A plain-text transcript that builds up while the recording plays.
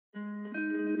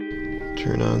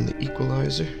Turn on the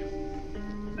equalizer.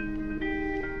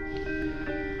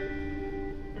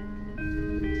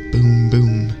 Boom,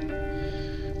 boom.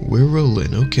 We're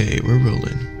rolling. Okay, we're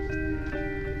rolling.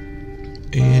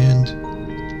 And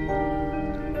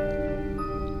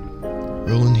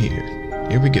rolling here.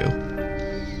 Here we go.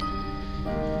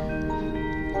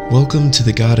 Welcome to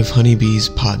the God of Honeybees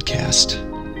podcast.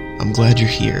 I'm glad you're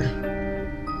here.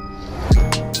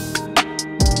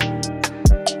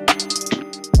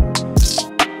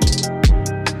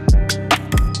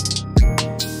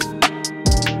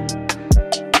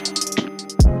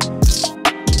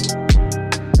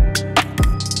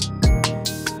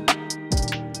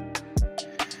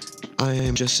 I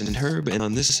am Justin Herb, and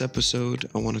on this episode,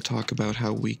 I want to talk about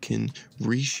how we can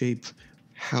reshape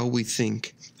how we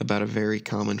think about a very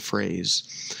common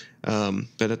phrase.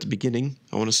 But at the beginning,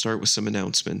 I want to start with some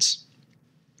announcements.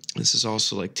 This is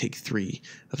also like take 3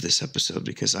 of this episode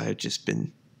because I have just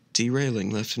been derailing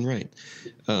left and right.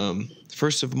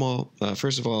 First of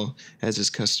all, as is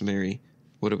customary,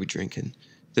 what are we drinking?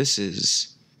 This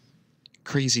is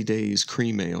Crazy Days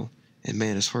Cream Ale. And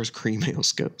man, as far as cream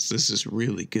ales goes, this is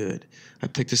really good. I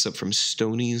picked this up from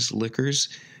Stoney's Liquors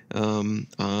on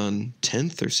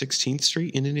 10th or 16th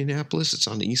Street in Indianapolis. It's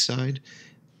on the east side.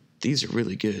 These are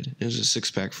really good. It was a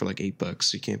 6-pack for like $8,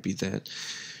 so you can't beat that.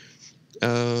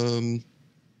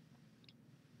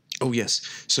 Oh,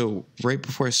 yes. So right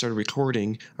before I started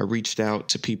recording, I reached out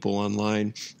to people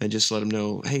online and just let them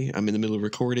know, hey, I'm in the middle of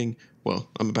recording. Well,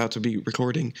 I'm about to be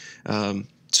recording.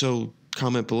 So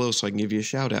comment below so I can give you a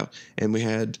shout out. And we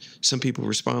had some people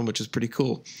respond, which is pretty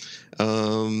cool.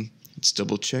 Let's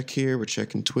double check here. We're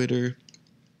checking Twitter.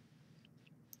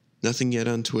 Nothing yet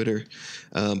on Twitter.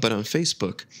 But on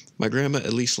Facebook, my grandma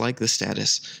at least liked the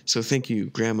status. So thank you,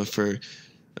 Grandma, for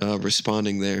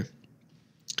responding there.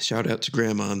 Shout out to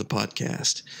Grandma on the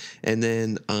podcast. And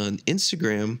then on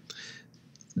Instagram,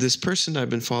 this person I've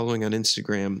been following on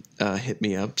Instagram hit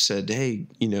me up, said, hey,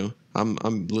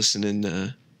 I'm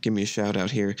listening, give me a shout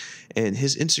out here. And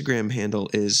his Instagram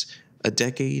handle is A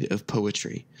Decade of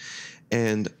Poetry.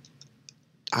 And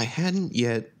I hadn't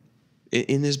yet,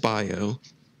 in his bio,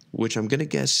 which I'm going to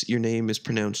guess your name is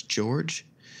pronounced George,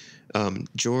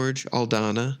 George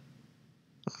Aldana.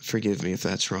 Forgive me if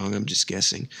that's wrong, I'm just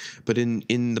guessing. But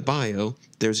in the bio,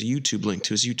 there's a YouTube link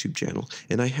to his YouTube channel.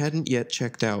 And I hadn't yet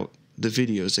checked out the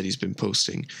videos that he's been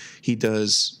posting. He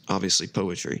does, obviously,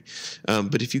 poetry.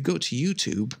 But if you go to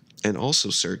YouTube and also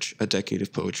search A Decade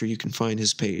of Poetry, you can find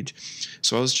his page.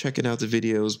 So I was checking out the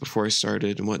videos before I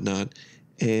started and whatnot,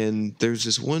 and there's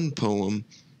this one poem.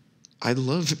 I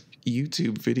love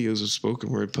YouTube videos of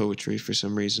spoken word poetry for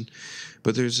some reason,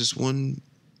 but there's this one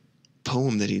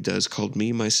poem that he does called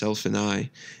Me, Myself, and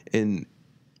I, and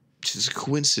just a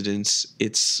coincidence,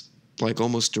 it's like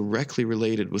almost directly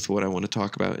related with what I want to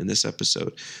talk about in this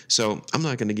episode. So I'm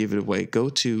not going to give it away. Go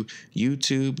to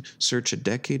YouTube, search A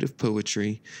Decade of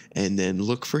Poetry, and then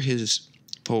look for his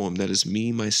poem that is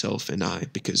Me, Myself, and I,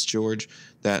 because George,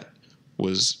 that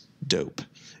was dope.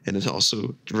 And it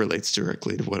also relates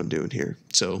directly to what I'm doing here.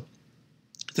 So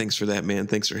thanks for that, man.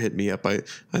 Thanks for hitting me up. I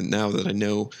now that I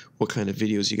know what kind of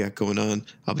videos you got going on,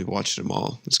 I'll be watching them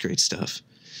all. It's great stuff.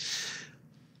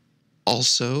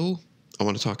 Also, I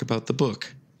want to talk about the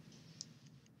book.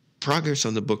 Progress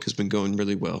on the book has been going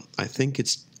really well. I think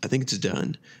it's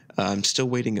done. I'm still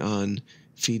waiting on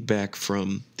feedback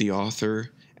from the author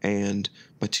and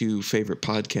my 2 favorite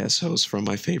podcast hosts from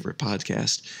my favorite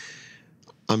podcast.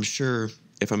 I'm sure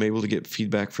if I'm able to get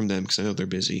feedback from them, because I know they're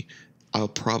busy, I'll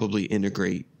probably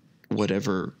integrate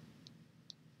whatever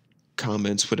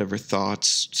comments, whatever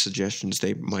thoughts, suggestions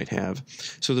they might have.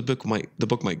 So the book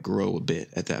might grow a bit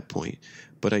at that point.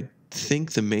 But I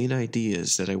think the main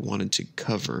ideas that I wanted to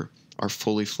cover are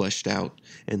fully fleshed out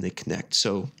and they connect.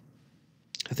 So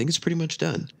I think it's pretty much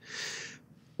done.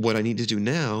 What I need to do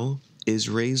now is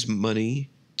raise money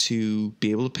to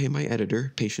be able to pay my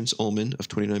editor, Patience Ullman of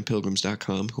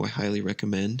 29pilgrims.com, who I highly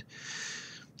recommend.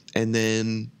 And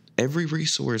then every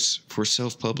resource for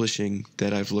self-publishing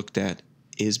that I've looked at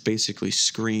is basically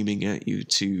screaming at you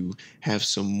to have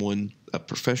someone, a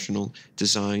professional,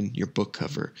 design your book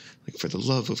cover. Like, for the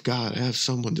love of God, have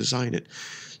someone design it.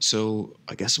 So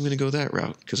I guess I'm going to go that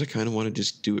route because I kind of want to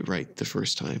just do it right the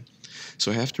first time.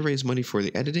 So I have to raise money for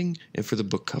the editing and for the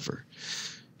book cover.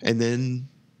 And then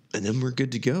we're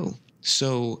good to go.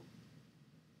 So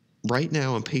right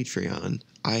now on Patreon,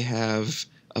 I have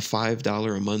a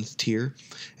 $5 a month tier,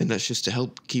 and that's just to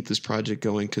help keep this project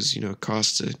going because, it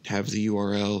costs to have the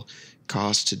URL,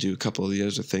 costs to do a couple of the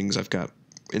other things I've got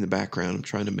in the background. I'm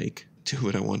trying to do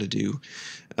what I want to do.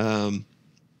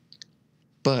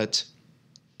 But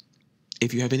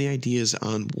if you have any ideas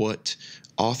on what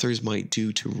authors might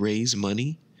do to raise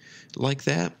money like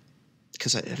that,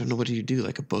 because I don't know, what do you do,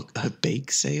 like a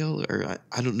bake sale, or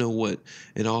I don't know what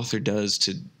an author does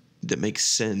that makes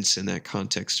sense in that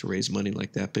context to raise money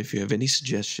like that. But if you have any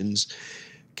suggestions,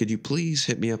 could you please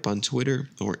hit me up on Twitter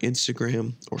or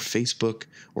Instagram or Facebook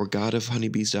or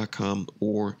godofhoneybees.com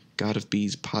or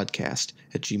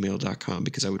godofbeespodcast@gmail.com,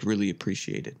 because I would really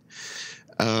appreciate it.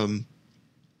 I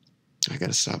got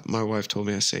to stop. My wife told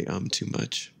me I say too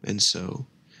much, and so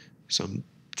I'm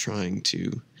trying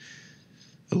to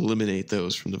eliminate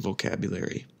those from the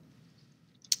vocabulary.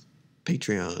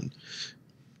 Patreon.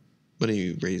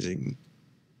 Money raising.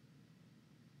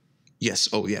 Yes.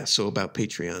 Oh, yeah. So about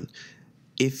Patreon.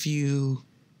 If you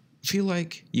feel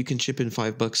like you can chip in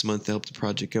 $5 a month to help the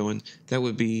project going, that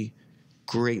would be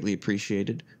greatly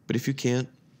appreciated. But if you can't,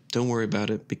 don't worry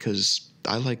about it, because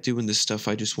I like doing this stuff.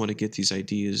 I just want to get these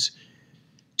ideas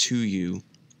to you.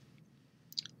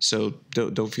 So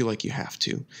don't feel like you have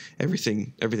to.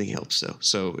 Everything helps though,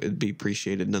 so it'd be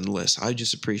appreciated nonetheless. I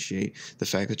just appreciate the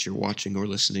fact that you're watching or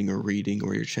listening or reading,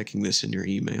 or you're checking this in your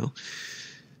email.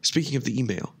 Speaking of the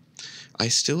email, I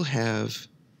still have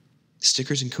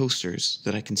stickers and coasters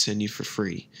that I can send you for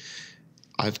free.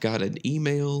 I've got an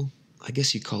email, I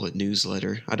guess you call it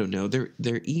newsletter. I don't know.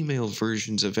 They're email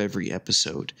versions of every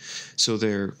episode. So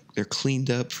they're cleaned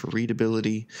up for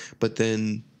readability, but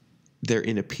then they're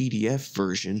in a PDF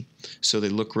version, so they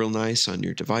look real nice on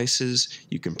your devices.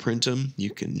 You can print them, you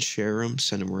can share them,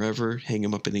 send them wherever, hang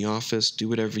them up in the office, do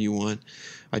whatever you want.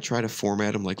 I try to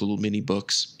format them like little mini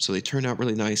books, so they turn out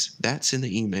really nice. That's in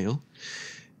the email.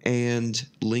 And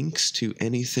links to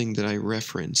anything that I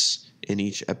reference in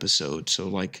each episode. So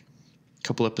like a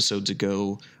couple episodes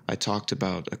ago, I talked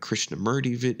about a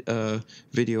Krishnamurti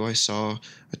video I saw.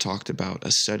 I talked about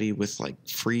a study with like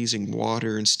freezing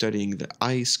water and studying the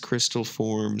ice crystal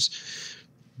forms.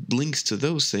 Links to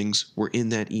those things were in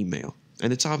that email.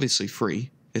 And it's obviously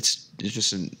free. It's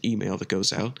just an email that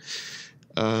goes out.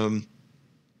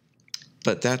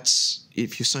 But that's,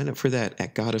 if you sign up for that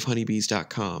at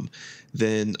godofhoneybees.com,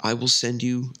 then I will send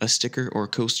you a sticker or a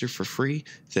coaster for free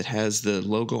that has the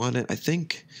logo on it. I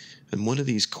think in one of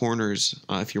these corners,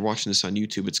 if you're watching this on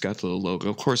YouTube, it's got the little logo.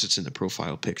 Of course, it's in the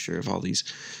profile picture of all these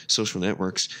social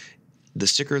networks. The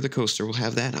sticker or the coaster will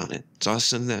have that on it. So I'll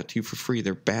send that to you for free.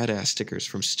 They're badass stickers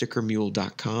from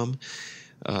stickermule.com.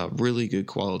 Really good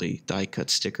quality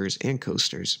die-cut stickers and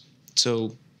coasters.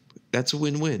 So that's a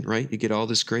win-win, right? You get all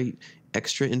this great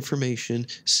extra information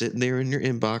sitting there in your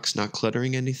inbox, not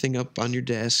cluttering anything up on your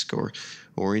desk or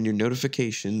in your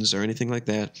notifications or anything like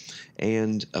that,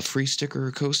 and a free sticker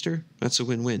or coaster. That's a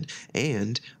win-win.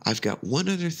 And I've got one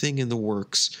other thing in the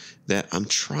works that I'm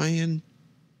trying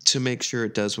to make sure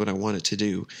it does what I want it to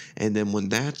do. And then when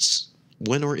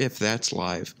or if that's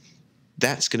live,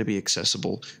 that's going to be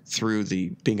accessible through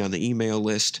being on the email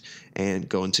list and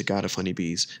going to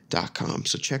godofhoneybees.com.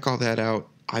 So check all that out.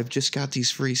 I've just got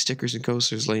these free stickers and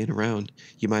coasters laying around.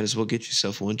 You might as well get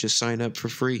yourself one. Just sign up for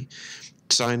free.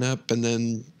 Sign up, and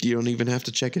then you don't even have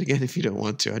to check it again if you don't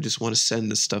want to. I just want to send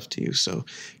this stuff to you. So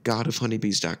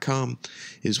godofhoneybees.com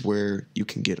is where you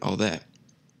can get all that.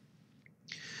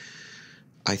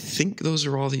 I think those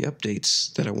are all the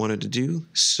updates that I wanted to do.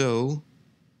 So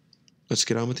let's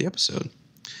get on with the episode.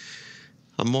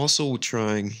 I'm also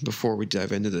trying, before we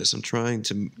dive into this, I'm trying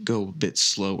to go a bit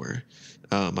slower.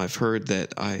 I've heard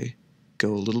that I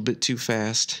go a little bit too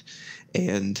fast,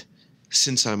 and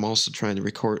since I'm also trying to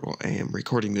I am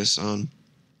recording this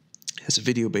as a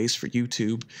video base for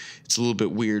YouTube, it's a little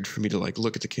bit weird for me to like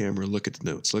look at the camera, look at the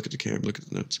notes, look at the camera, look at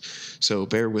the notes. So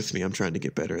bear with me. I'm trying to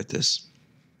get better at this.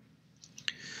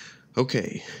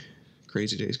 Okay,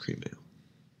 Crazy Days Cream Ale.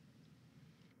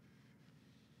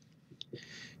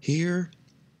 Here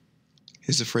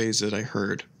is a phrase that I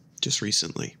heard just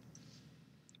recently.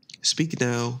 Speak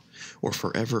now or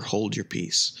forever hold your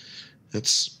peace.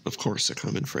 That's, of course, a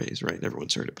common phrase, right?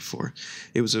 Everyone's heard it before.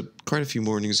 It was quite a few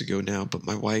mornings ago now, but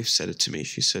my wife said it to me.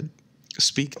 She said,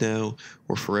 speak now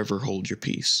or forever hold your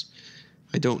peace.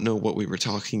 I don't know what we were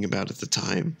talking about at the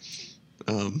time.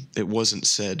 It wasn't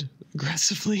said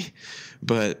aggressively,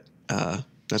 but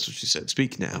that's what she said.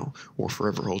 Speak now or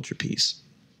forever hold your peace.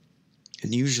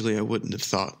 And usually I wouldn't have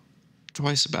thought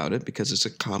twice about it because it's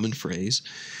a common phrase.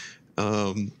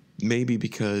 Maybe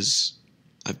because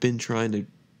I've been trying to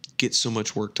get so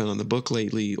much work done on the book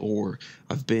lately, or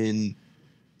I've been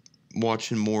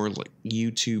watching more like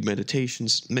YouTube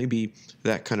meditations. Maybe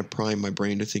that kind of primed my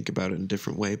brain to think about it in a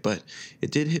different way, but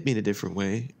it did hit me in a different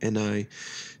way. And I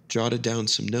jotted down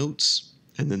some notes,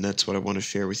 And then that's what I want to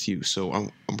share with you. So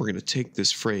we're going to take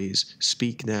this phrase,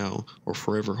 speak now or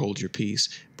forever hold your peace,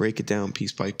 break it down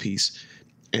piece by piece,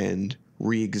 and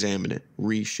re-examine it,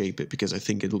 reshape it, because I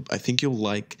think you'll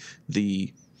like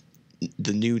the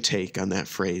new take on that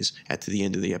phrase at the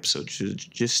end of the episode.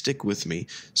 Just stick with me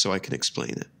so I can explain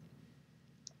it.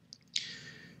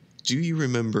 Do you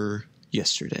remember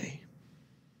yesterday?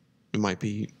 It might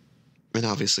be an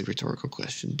obviously rhetorical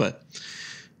question, but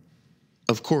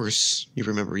of course you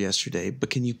remember yesterday, but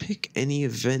can you pick any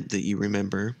event that you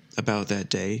remember about that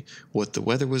day? What the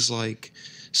weather was like,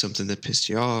 something that pissed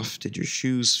you off, did your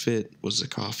shoes fit, was the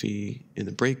coffee in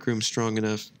the break room strong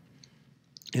enough?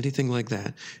 Anything like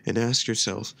that, and ask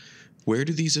yourself, where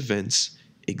do these events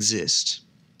exist?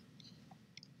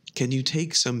 Can you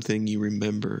take something you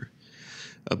remember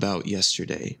about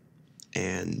yesterday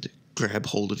and grab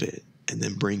hold of it and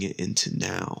then bring it into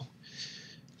now?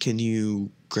 Can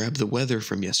you grab the weather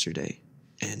from yesterday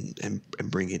and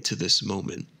bring it to this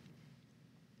moment?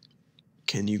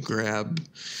 Can you grab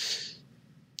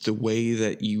the way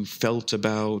that you felt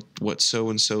about what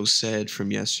so-and-so said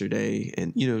from yesterday,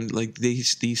 and like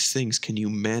these things, can you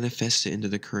manifest it into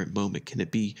the current moment? Can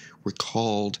it be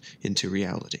recalled into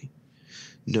reality?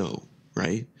 No,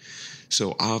 right?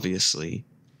 So obviously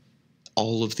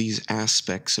all of these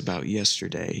aspects about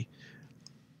yesterday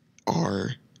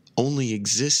are only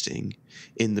existing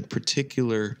in the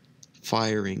particular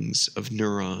firings of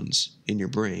neurons in your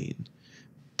brain.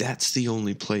 That's the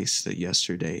only place that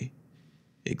yesterday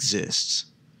exists.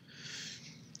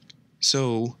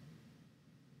 So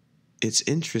it's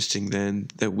interesting then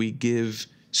that we give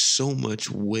so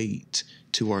much weight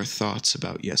to our thoughts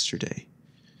about yesterday.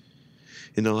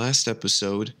 In the last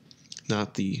episode,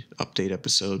 not the update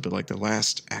episode, but like the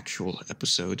last actual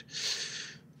episode,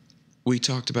 we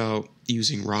talked about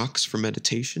using rocks for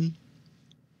meditation,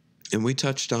 and we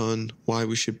touched on why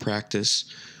we should practice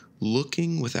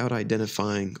looking without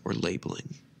identifying or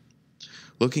labeling.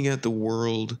 Looking at the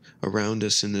world around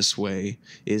us in this way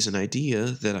is an idea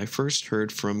that I first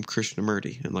heard from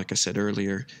Krishnamurti. And like I said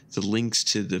earlier, the links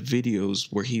to the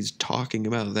videos where he's talking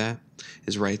about that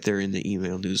is right there in the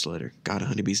email newsletter.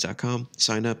 GodofHoneybees.com.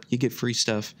 Sign up, you get free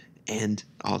stuff and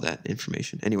all that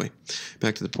information. Anyway,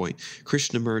 back to the point.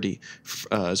 Krishnamurti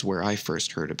is where I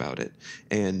first heard about it.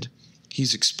 And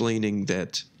he's explaining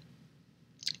that,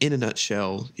 in a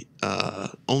nutshell,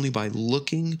 only by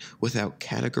looking without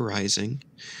categorizing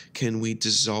can we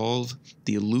dissolve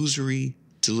the illusory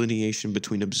delineation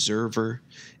between observer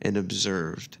and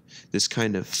observed, this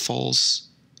kind of false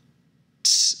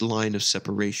line of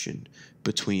separation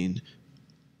between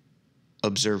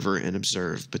observer and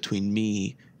observed, between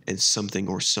me and something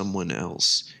or someone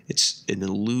else. It's an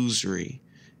illusory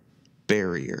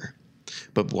barrier.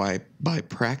 But by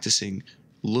practicing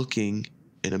looking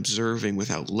and observing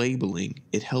without labeling,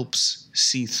 it helps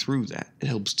see through that. It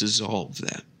helps dissolve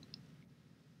that.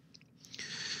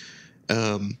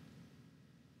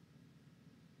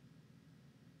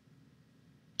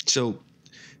 So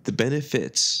the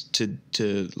benefits to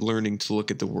learning to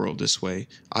look at the world this way,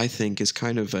 I think, is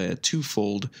kind of a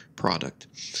twofold product.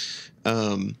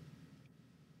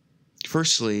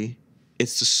 Firstly,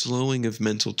 it's the slowing of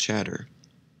mental chatter.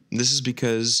 This is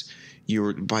because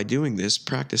by doing this,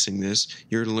 practicing this,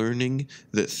 you're learning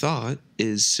that thought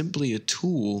is simply a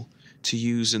tool to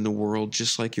use in the world,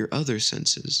 just like your other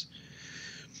senses.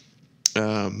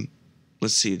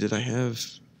 Let's see, did I have...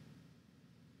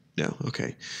 No,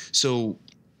 okay. So,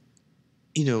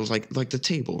 like the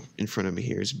table in front of me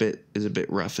here is a bit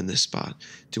rough in this spot.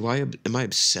 Am I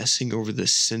obsessing over the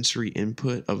sensory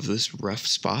input of this rough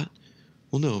spot?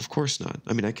 Well, no, of course not.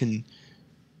 I mean, I can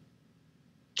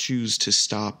choose to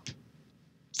stop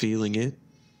feeling it.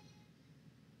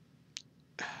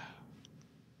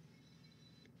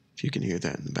 If you can hear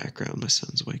that in the background, my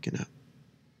son's waking up.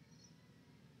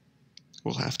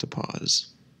 We'll have to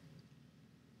pause.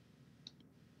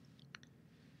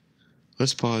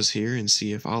 Let's pause here and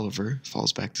see if Oliver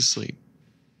falls back to sleep.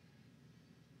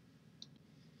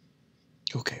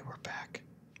 Okay, we're back.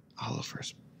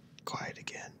 Oliver's quiet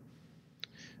again.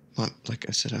 Like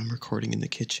I said, I'm recording in the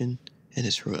kitchen, and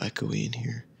it's real echoey in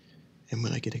here. And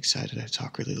when I get excited, I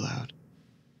talk really loud.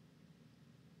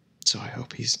 So I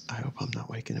hope I'm not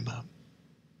waking him up.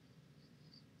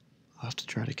 I'll have to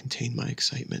try to contain my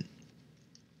excitement.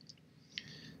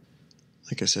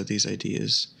 Like I said, these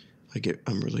ideas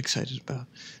I'm really excited about,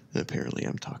 and apparently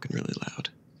I'm talking really loud.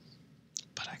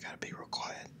 But I gotta be real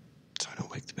quiet so I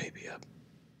don't wake the baby up.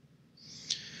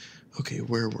 Okay,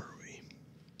 where were we?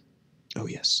 Oh,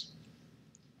 yes.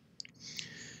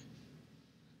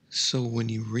 So when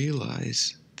you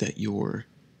realize that your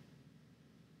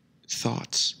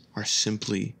thoughts are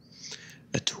simply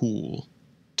a tool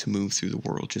to move through the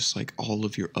world, just like all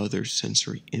of your other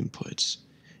sensory inputs.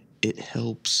 It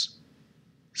helps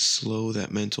slow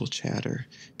that mental chatter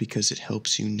because it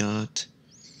helps you not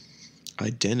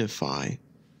identify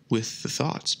with the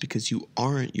thoughts, because you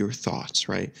aren't your thoughts,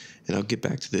 right? And I'll get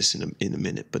back to this in a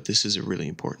minute, but this is a really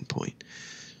important point.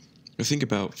 Think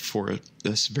about, for a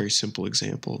very simple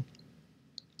example,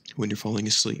 when you're falling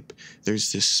asleep,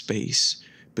 there's this space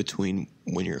between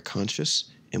when you're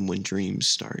conscious and when dreams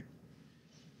start.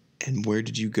 And where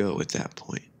did you go at that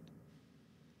point?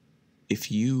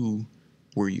 If you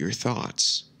were your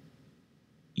thoughts,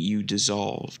 you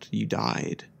dissolved, you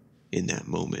died in that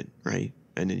moment, right?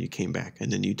 And then you came back, and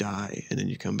then you die, and then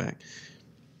you come back.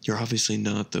 You're obviously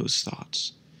not those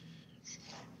thoughts.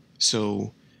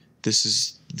 So this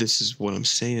is what I'm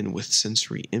saying with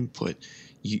sensory input.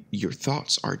 Your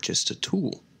thoughts are just a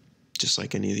tool, just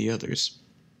like any of the other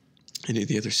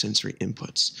sensory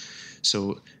inputs.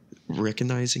 So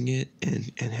recognizing it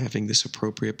and having this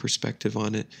appropriate perspective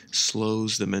on it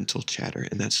slows the mental chatter.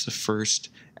 And that's the first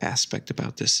aspect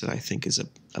about this that I think is a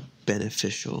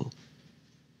beneficial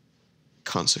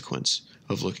consequence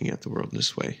of looking at the world in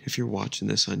this way. If you're watching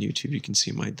this on YouTube, you can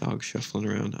see my dog shuffling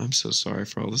around. I'm so sorry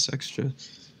for all this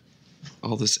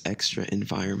extra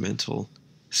environmental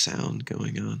sound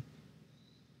going on.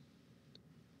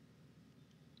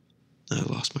 I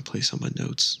lost my place on my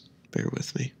notes. Bear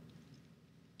with me.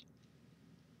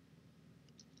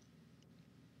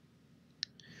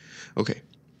 Okay.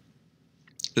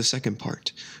 The second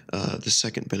part, the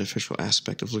second beneficial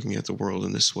aspect of looking at the world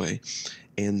in this way,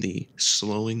 and the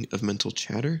slowing of mental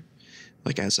chatter,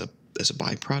 like as a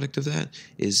byproduct of that,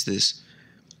 is this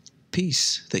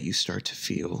peace that you start to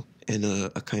feel and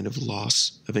a kind of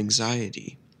loss of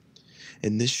anxiety.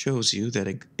 And this shows you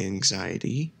that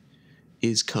anxiety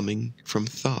is coming from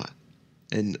thought.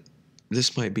 And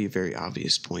this might be a very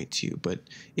obvious point to you, but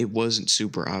it wasn't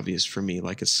super obvious for me.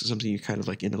 Like, it's something you kind of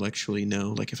like intellectually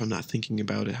know. Like, if I'm not thinking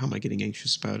about it, how am I getting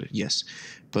anxious about it? Yes.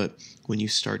 But when you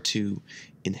start to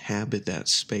inhabit that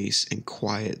space and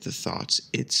quiet the thoughts,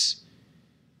 it's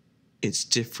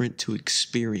different to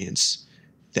experience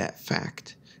that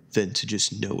fact than to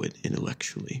just know it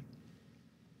intellectually.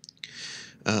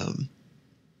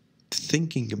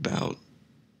 Thinking about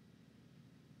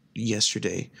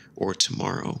yesterday or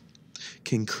tomorrow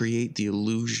can create the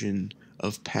illusion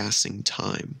of passing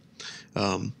time.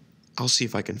 I'll see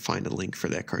if I can find a link for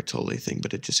that Cartole thing,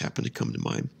 but it just happened to come to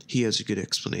mind. He has a good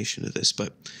explanation of this,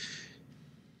 but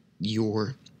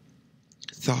your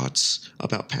thoughts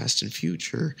about past and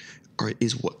future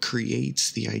is what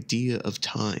creates the idea of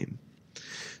time.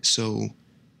 So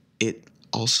it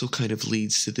also kind of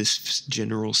leads to this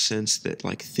general sense that,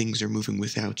 like, things are moving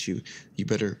without you. You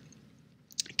better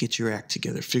get your act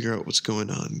together, figure out what's going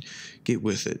on, get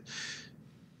with it.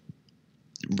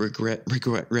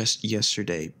 Regret rest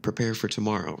yesterday, prepare for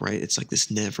tomorrow, right? It's like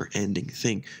this never-ending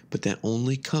thing, but that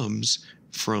only comes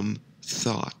from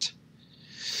thought.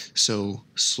 So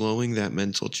slowing that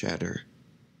mental chatter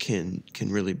can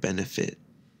really benefit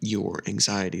your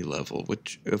anxiety level,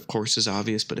 which of course is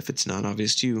obvious, but if it's not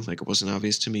obvious to you, like it wasn't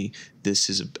obvious to me, this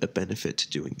is a benefit to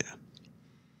doing that.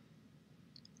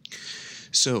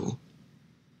 So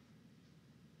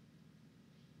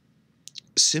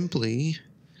simply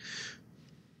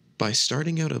by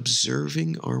starting out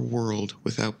observing our world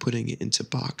without putting it into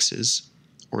boxes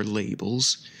or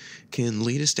labels can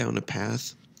lead us down a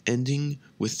path ending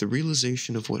with the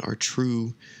realization of what our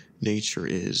true nature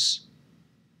is,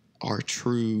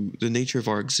 the nature of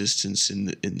our existence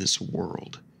in this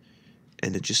world.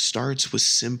 And it just starts with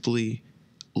simply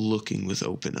looking with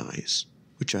open eyes,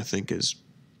 which I think is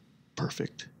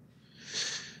perfect.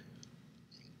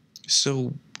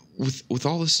 So with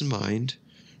all this in mind,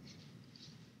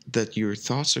 that your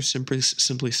thoughts are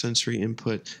simply sensory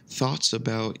input, thoughts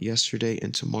about yesterday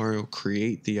and tomorrow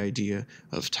create the idea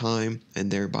of time and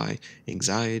thereby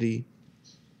anxiety,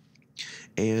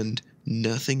 and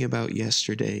nothing about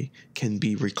yesterday can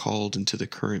be recalled into the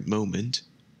current moment.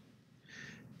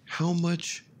 How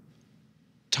much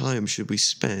time should we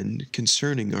spend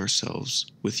concerning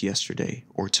ourselves with yesterday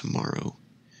or tomorrow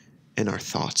and our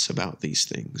thoughts about these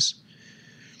things?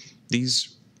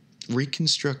 These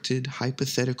reconstructed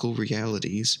hypothetical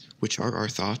realities, which are our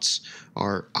thoughts,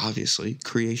 are obviously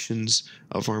creations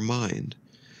of our mind.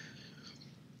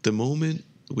 The moment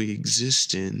we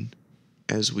exist in,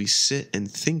 as we sit and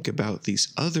think about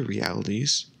these other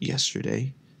realities,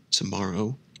 yesterday,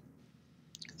 tomorrow,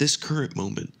 this current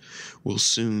moment will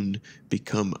soon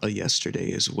become a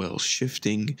yesterday as well,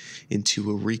 shifting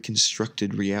into a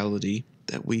reconstructed reality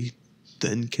that we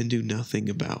then can do nothing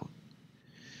about.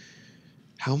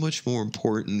 how much more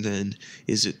important then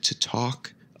is it to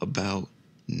talk about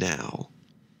now?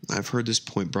 I've heard this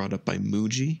point brought up by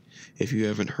Mooji. If you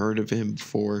haven't heard of him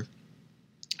before,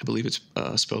 I believe it's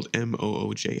spelled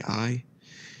Mooji. I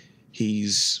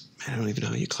don't even know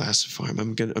how you classify him.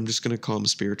 I'm just gonna call him a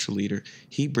spiritual leader.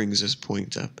 He brings this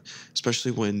point up,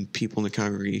 especially when people in the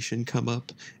congregation come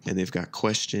up and they've got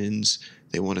questions.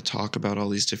 They want to talk about all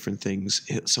these different things.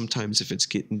 Sometimes if it's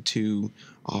getting too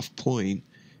off point,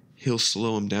 he'll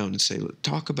slow them down and say,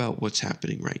 talk about what's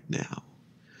happening right now.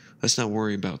 Let's not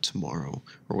worry about tomorrow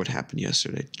or what happened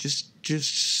yesterday.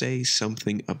 Just say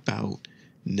something about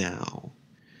now.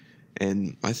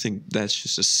 And I think that's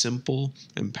just a simple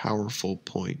and powerful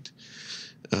point.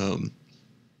 And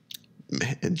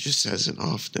just as an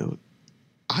off note,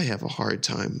 I have a hard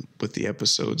time with the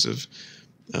episodes of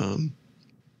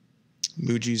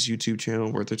Mooji's YouTube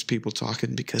channel where there's people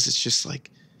talking, because it's just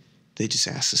like they just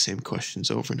ask the same questions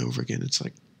over and over again. It's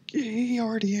like, he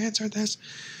already answered this.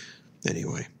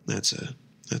 Anyway, that's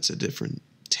a different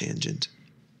tangent.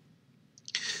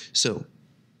 So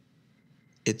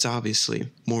it's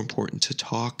obviously more important to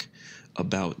talk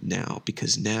about now,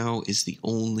 because now is the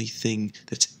only thing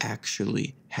that's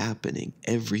actually happening.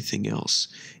 Everything else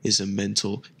is a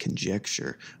mental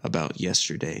conjecture about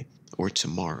yesterday or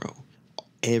tomorrow.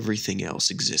 Everything else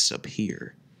exists up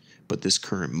here, but this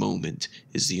current moment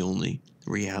is the only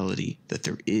reality that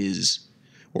there is,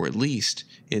 or at least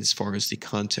as far as the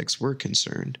context we're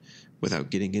concerned, without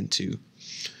getting into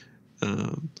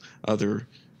other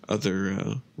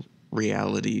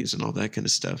realities and all that kind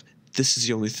of stuff. This is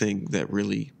the only thing that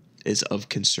really is of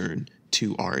concern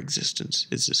to our existence,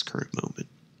 is this current moment.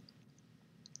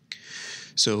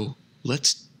 So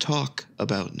let's talk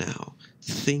about now.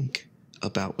 Think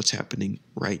about what's happening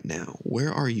right now.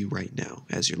 Where are you right now?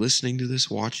 As you're listening to this,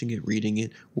 watching it, reading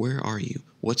it, where are you?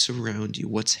 What's around you?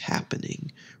 What's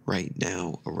happening right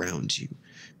now around you?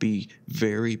 Be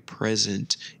very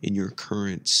present in your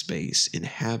current space.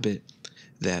 Inhabit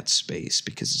that space,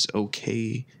 because it's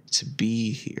okay to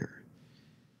be here.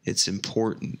 It's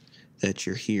important that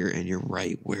you're here and you're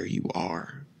right where you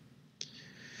are.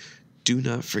 Do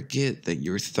not forget that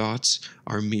your thoughts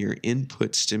are mere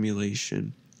input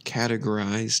stimulation,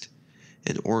 categorized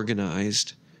and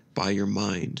organized by your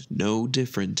mind, no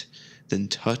different than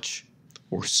touch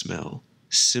or smell,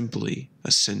 simply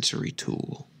a sensory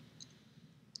tool.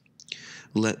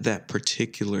 Let that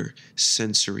particular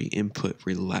sensory input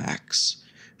relax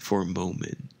for a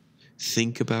moment.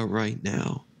 Think about right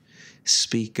now.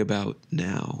 Speak about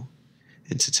now.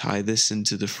 And to tie this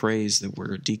into the phrase that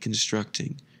we're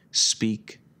deconstructing,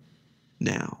 speak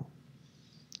now.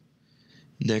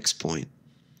 Next point.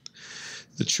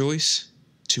 The choice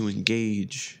to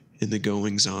engage in the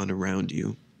goings-on around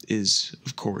you is,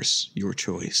 of course, your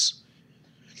choice.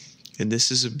 And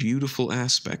this is a beautiful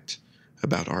aspect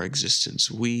about our existence.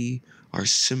 We are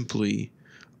simply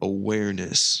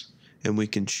awareness, and we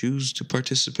can choose to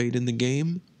participate in the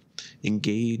game,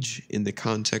 engage in the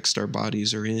context our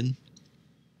bodies are in,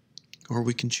 or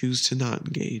we can choose to not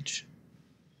engage.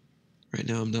 Right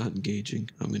now I'm not engaging.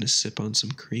 I'm going to sip on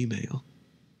some cream ale.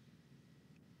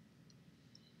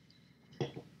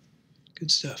 Good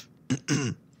stuff.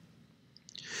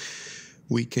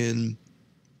 We can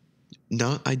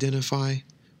not identify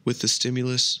with the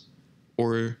stimulus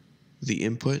or the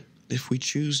input if we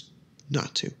choose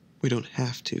not to. We don't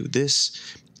have to.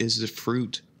 This is the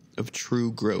fruit of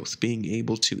true growth, being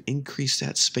able to increase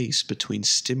that space between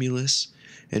stimulus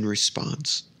and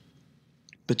response,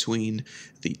 between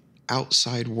the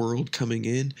outside world coming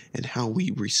in and how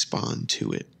we respond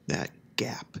to it. That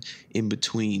gap in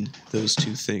between those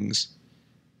two things,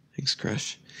 thanks,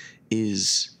 Crush,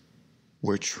 is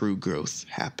where true growth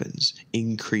happens.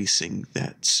 Increasing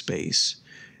that space,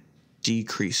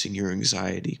 decreasing your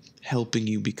anxiety, helping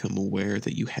you become aware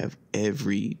that you have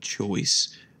every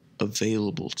choice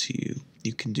available to you.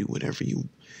 You can do whatever you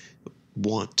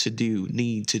want to do,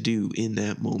 need to do in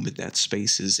that moment. That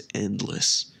space is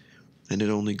endless, and it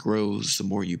only grows the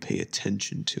more you pay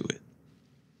attention to it.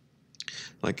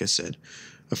 Like I said,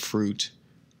 a fruit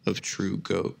of true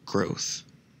growth.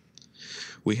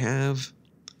 We have,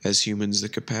 as humans, the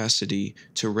capacity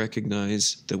to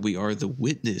recognize that we are the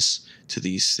witness to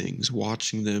these things,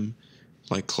 watching them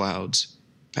like clouds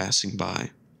passing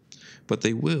by. But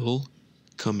they will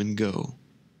come and go.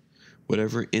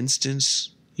 Whatever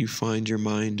instance you find your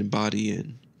mind and body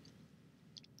in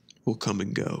will come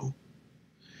and go.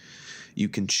 You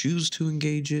can choose to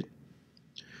engage it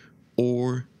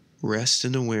or rest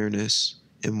in awareness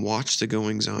and watch the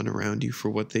goings-on around you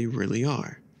for what they really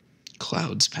are.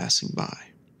 Clouds passing by.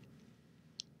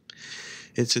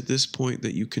 It's at this point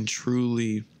that you can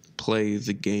truly play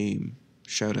the game.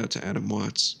 Shout out to Adam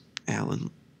Watts.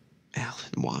 Alan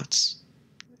Watts.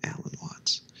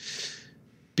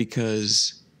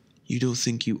 Because you don't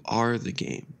think you are the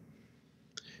game.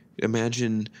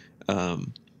 Imagine,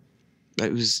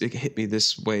 it hit me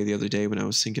this way the other day when I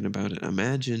was thinking about it.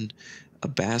 Imagine a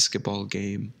basketball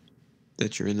game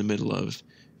that you're in the middle of.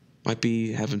 Might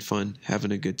be having fun,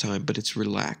 having a good time, but it's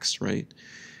relaxed, right?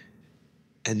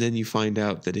 And then you find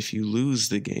out that if you lose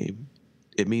the game,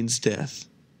 it means death.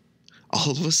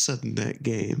 All of a sudden, that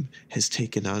game has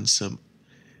taken on some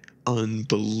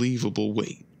unbelievable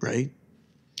weight, right?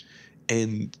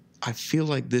 And I feel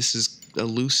like this is a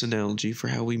loose analogy for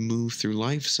how we move through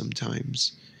life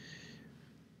sometimes.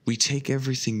 We take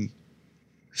everything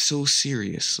so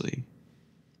seriously,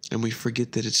 and we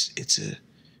forget that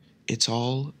it's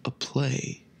all a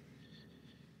play.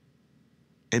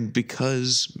 And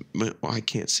because, well, I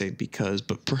can't say because,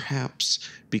 but perhaps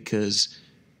because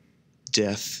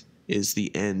death is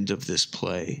the end of this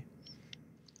play,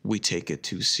 we take it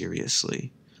too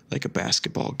seriously, like a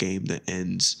basketball game that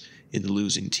ends in the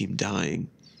losing team dying.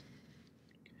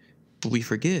 But we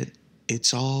forget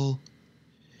it's all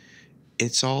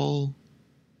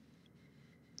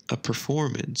a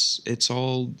performance. It's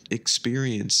all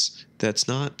experience that's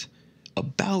not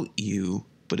about you,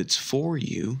 but it's for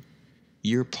you.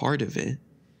 You're part of it.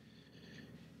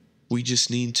 We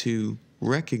just need to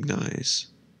recognize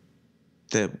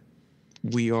that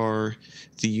we are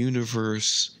the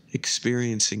universe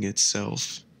experiencing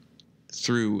itself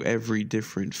through every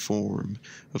different form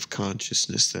of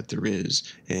consciousness that there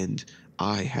is. And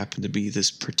I happen to be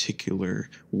this particular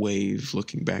wave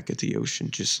looking back at the ocean,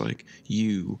 just like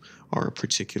you are a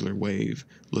particular wave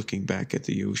looking back at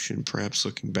the ocean, perhaps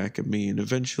looking back at me, and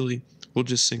eventually we'll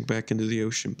just sink back into the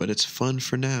ocean. But it's fun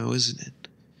for now, isn't it?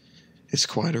 It's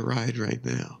quite a ride right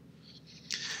now.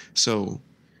 So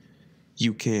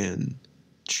you can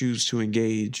choose to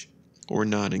engage or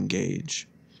not engage.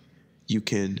 You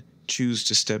can choose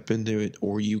to step into it,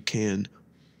 or you can,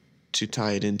 to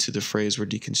tie it into the phrase we're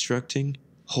deconstructing,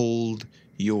 hold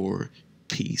your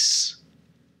peace.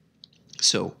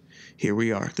 So here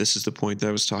we are. This is the point that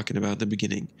I was talking about at the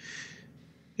beginning.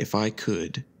 If I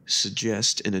could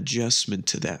suggest an adjustment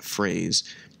to that phrase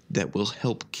that will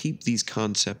help keep these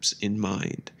concepts in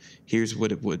mind, here's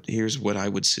what I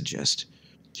would suggest.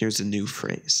 Here's a new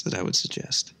phrase that I would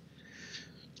suggest.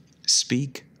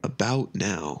 Speak about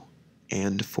now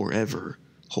and forever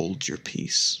hold your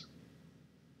peace.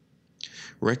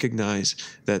 Recognize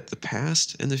that the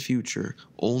past and the future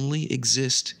only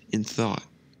exist in thought,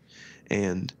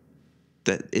 and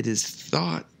that it is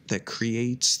thought that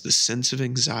creates the sense of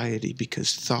anxiety,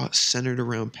 because thought centered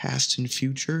around past and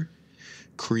future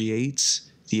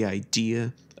creates the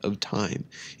idea of time.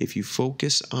 If you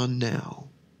focus on now,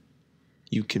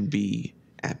 you can be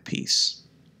at peace.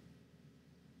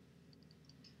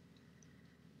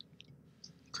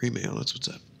 Cream Ale, that's what's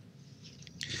up.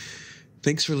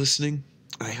 Thanks for listening.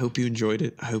 I hope you enjoyed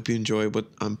it. I hope you enjoy what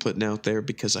I'm putting out there,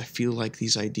 because I feel like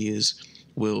these ideas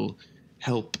will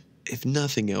help, if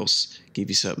nothing else, give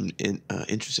you something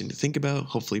interesting to think about,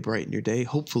 hopefully brighten your day,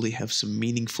 hopefully have some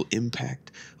meaningful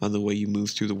impact on the way you move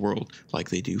through the world like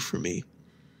they do for me.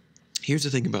 Here's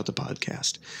the thing about the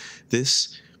podcast.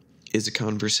 This is a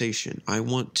conversation. I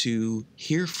want to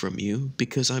hear from you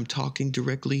because I'm talking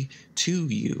directly to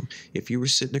you. If you were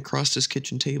sitting across this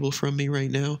kitchen table from me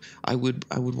right now, I would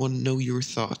want to know your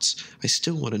thoughts. I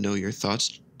still want to know your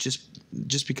thoughts.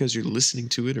 Just because you're listening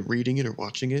to it or reading it or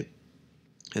watching it,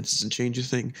 that doesn't change a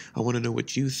thing. I want to know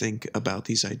what you think about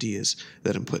these ideas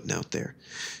that I'm putting out there.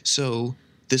 So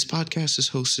this podcast is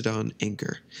hosted on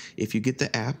Anchor. If you get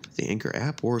the app, the Anchor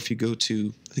app, or if you go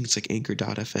to, I think it's like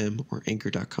anchor.fm or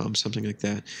anchor.com, something like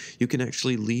that, you can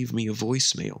actually leave me a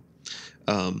voicemail,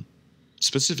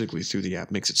 specifically through the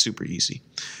app. Makes it super easy.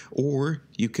 Or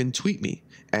you can tweet me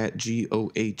at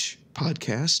GOH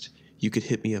Podcast. You could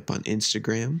hit me up on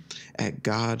Instagram at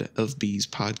God of Bees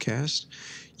Podcast.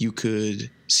 You could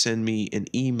send me an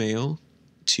email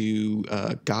to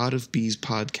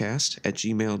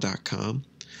godofbeespodcast@gmail.com.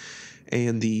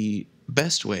 And the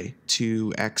best way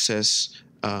to access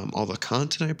all the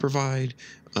content I provide,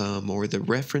 or the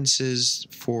references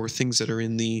for things that are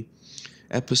in the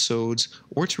episodes,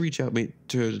 or to reach out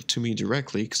to me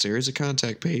directly, because there is a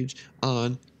contact page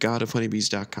on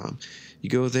godofhoneybees.com. You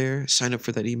go there, sign up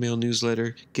for that email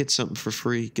newsletter, get something for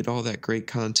free, get all that great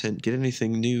content, get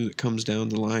anything new that comes down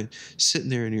the line, sitting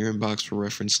there in your inbox for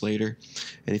reference later.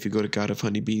 And if you go to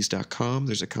godofhoneybees.com,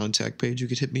 there's a contact page. You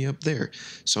could hit me up there.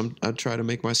 So I try to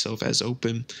make myself as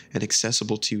open and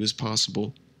accessible to you as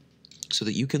possible. so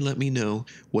that you can let me know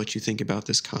what you think about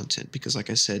this content. Because like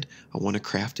I said, I want to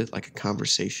craft it like a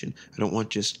conversation. I don't want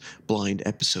just blind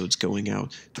episodes going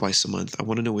out twice a month. I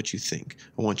want to know what you think.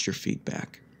 I want your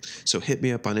feedback. So hit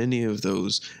me up on any of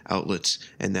those outlets,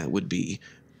 and that would be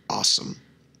awesome.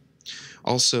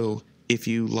 Also, if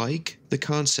you like the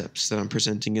concepts that I'm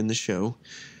presenting in the show,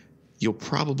 you'll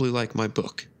probably like my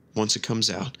book once it comes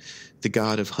out, The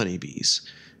God of Honeybees.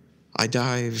 I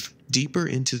dive deeper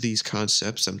into these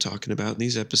concepts I'm talking about in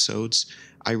these episodes.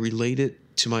 I relate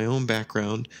it to my own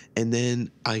background, and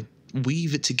then I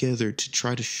weave it together to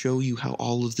try to show you how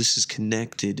all of this is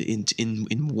connected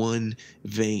in one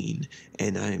vein.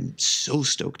 And I'm so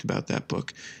stoked about that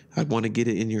book. I want to get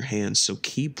it in your hands. So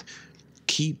keep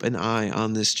an eye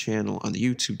on this channel, on the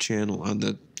YouTube channel, on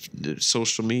the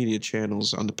social media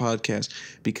channels, on the podcast,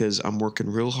 because I'm working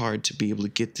real hard to be able to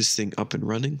get this thing up and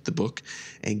running, the book,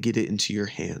 and get it into your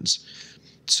hands.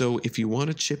 So if you want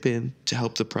to chip in to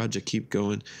help the project keep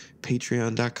going,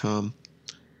 patreon.com,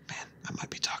 man, I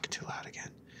might be talking too loud again,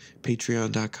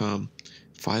 patreon.com,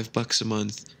 $5 a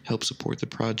month, help support the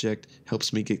project,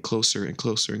 helps me get closer and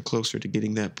closer and closer to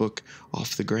getting that book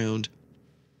off the ground.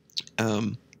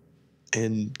 And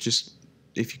just,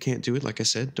 if you can't do it, like I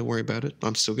said, don't worry about it.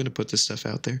 I'm still going to put this stuff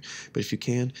out there. But if you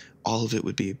can, all of it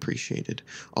would be appreciated.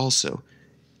 Also,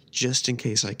 just in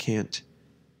case I can't,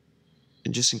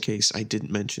 and just in case I didn't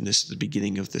mention this at the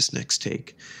beginning of this next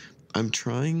take, I'm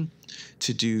trying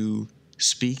to do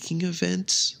speaking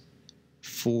events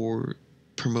for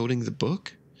promoting the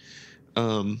book.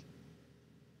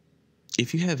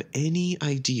 If you have any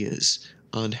ideas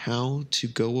on how to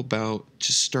go about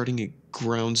just starting at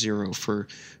ground zero for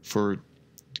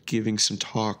giving some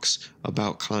talks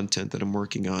about content that I'm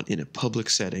working on in a public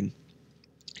setting,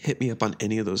 hit me up on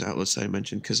any of those outlets that I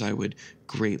mentioned, because I would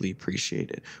greatly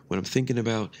appreciate it. When I'm thinking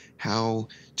about how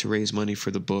to raise money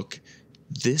for the book,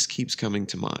 this keeps coming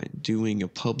to mind, doing a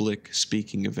public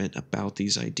speaking event about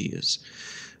these ideas.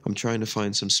 I'm trying to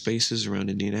find some spaces around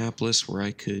Indianapolis where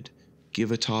I could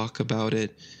give a talk about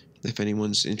it. If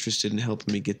anyone's interested in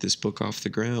helping me get this book off the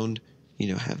ground,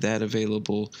 have that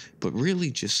available. But really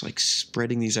just like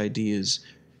spreading these ideas,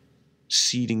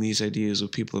 seeding these ideas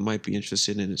with people that might be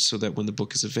interested in it, so that when the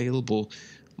book is available,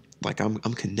 like I'm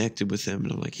connected with them,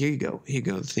 and I'm like, here you go,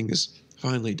 the thing is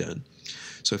finally done.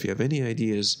 So if you have any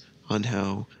ideas on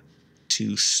how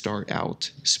to start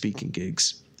out speaking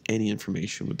gigs, any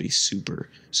information would be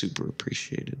super, super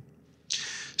appreciated.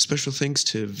 Special thanks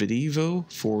to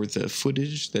Videvo for the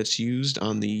footage that's used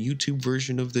on the YouTube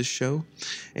version of this show.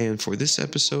 And for this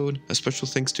episode, a special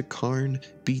thanks to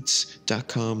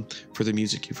KarnBeats.com for the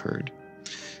music you've heard.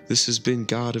 This has been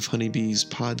God of Honeybees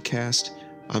podcast.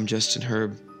 I'm Justin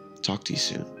Herb. Talk to you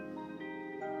soon.